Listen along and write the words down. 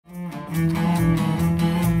Here's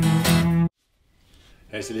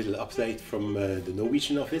a little update from the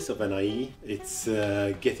Norwegian office of NIE. It's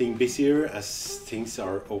getting busier as things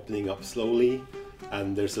are opening up slowly,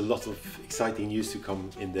 and there's a lot of exciting news to come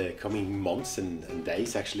in the coming months and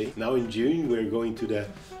days actually. Now in June we're going to the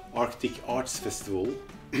Arctic Arts Festival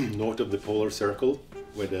north of the Polar Circle,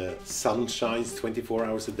 where the sun shines 24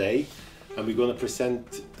 hours a day. And we're going to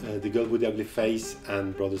present The Girl with the Ugly Face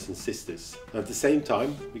and Brothers and Sisters. And at the same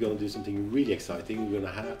time, we're going to do something really exciting. We're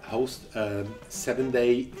going to host a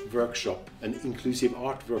 7-day workshop, an inclusive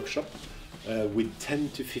art workshop with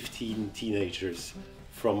 10 to 15 teenagers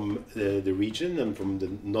from the region and from the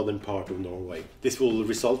northern part of Norway. This will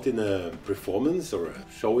result in a performance or a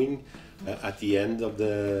showing at the end of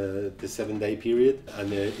the 7-day period,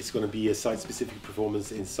 and it's going to be a site-specific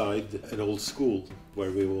performance inside an old school,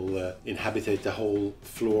 where we will inhabit the whole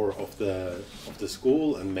floor of the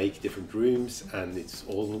school and make different rooms, and it's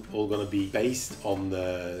all going to be based on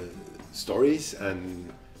the stories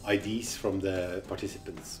and ideas from the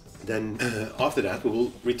participants. Then after that we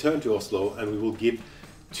will return to Oslo and we will give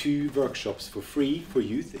 2 workshops for free for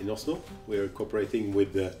youth in Oslo. We're cooperating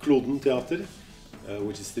with Kloden Theater,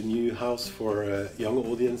 which is the new house for young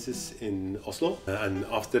audiences in Oslo. And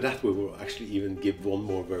after that we will actually even give 1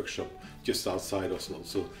 more workshop just outside Oslo.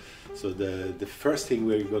 So the first thing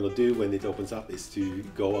we're going to do when it opens up is to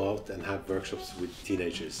go out and have workshops with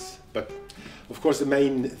teenagers. But of course the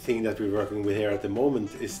main thing that we're working with here at the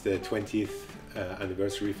moment is the 20th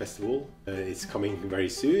anniversary festival. It's coming very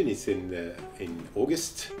soon. It's in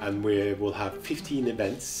August, and we will have 15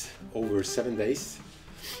 events over 7 days.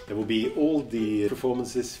 There will be all the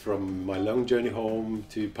performances from My Long Journey Home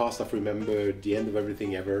to Past I've Remembered, The End of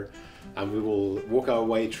Everything Ever, and we will walk our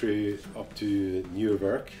way through up to newer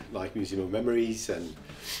work like Museum of Memories and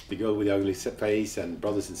The Girl with the Ugly Face and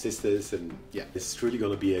Brothers and Sisters. And yeah, it's truly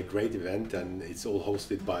going to be a great event, and it's all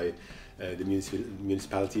hosted by the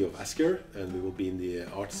municipality of Asker, and we will be in the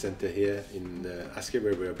arts center here in Asker,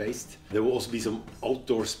 where we are based. There will also be some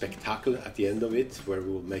outdoor spectacle at the end of it, where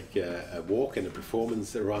we will make a walk and a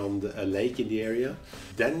performance around a lake in the area.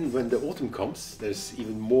 Then when the autumn comes, there's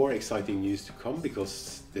even more exciting news to come,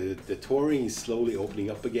 because the touring is slowly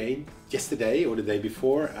opening up again. Yesterday or the day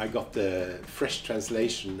before I got the fresh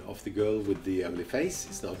translation of The Girl with the Ugly Face.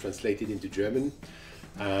 It's now translated into German.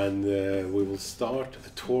 And we will start a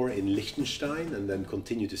tour in Liechtenstein and then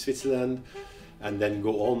continue to Switzerland and then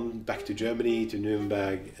go on back to Germany, to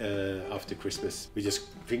Nuremberg after Christmas. We just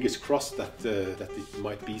fingers crossed that it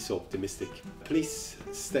might be so optimistic. Please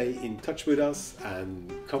stay in touch with us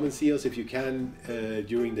and come and see us if you can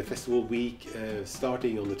during the festival week,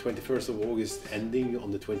 starting on the 21st of August, ending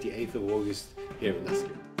on the 28th of August here in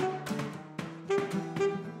Asker.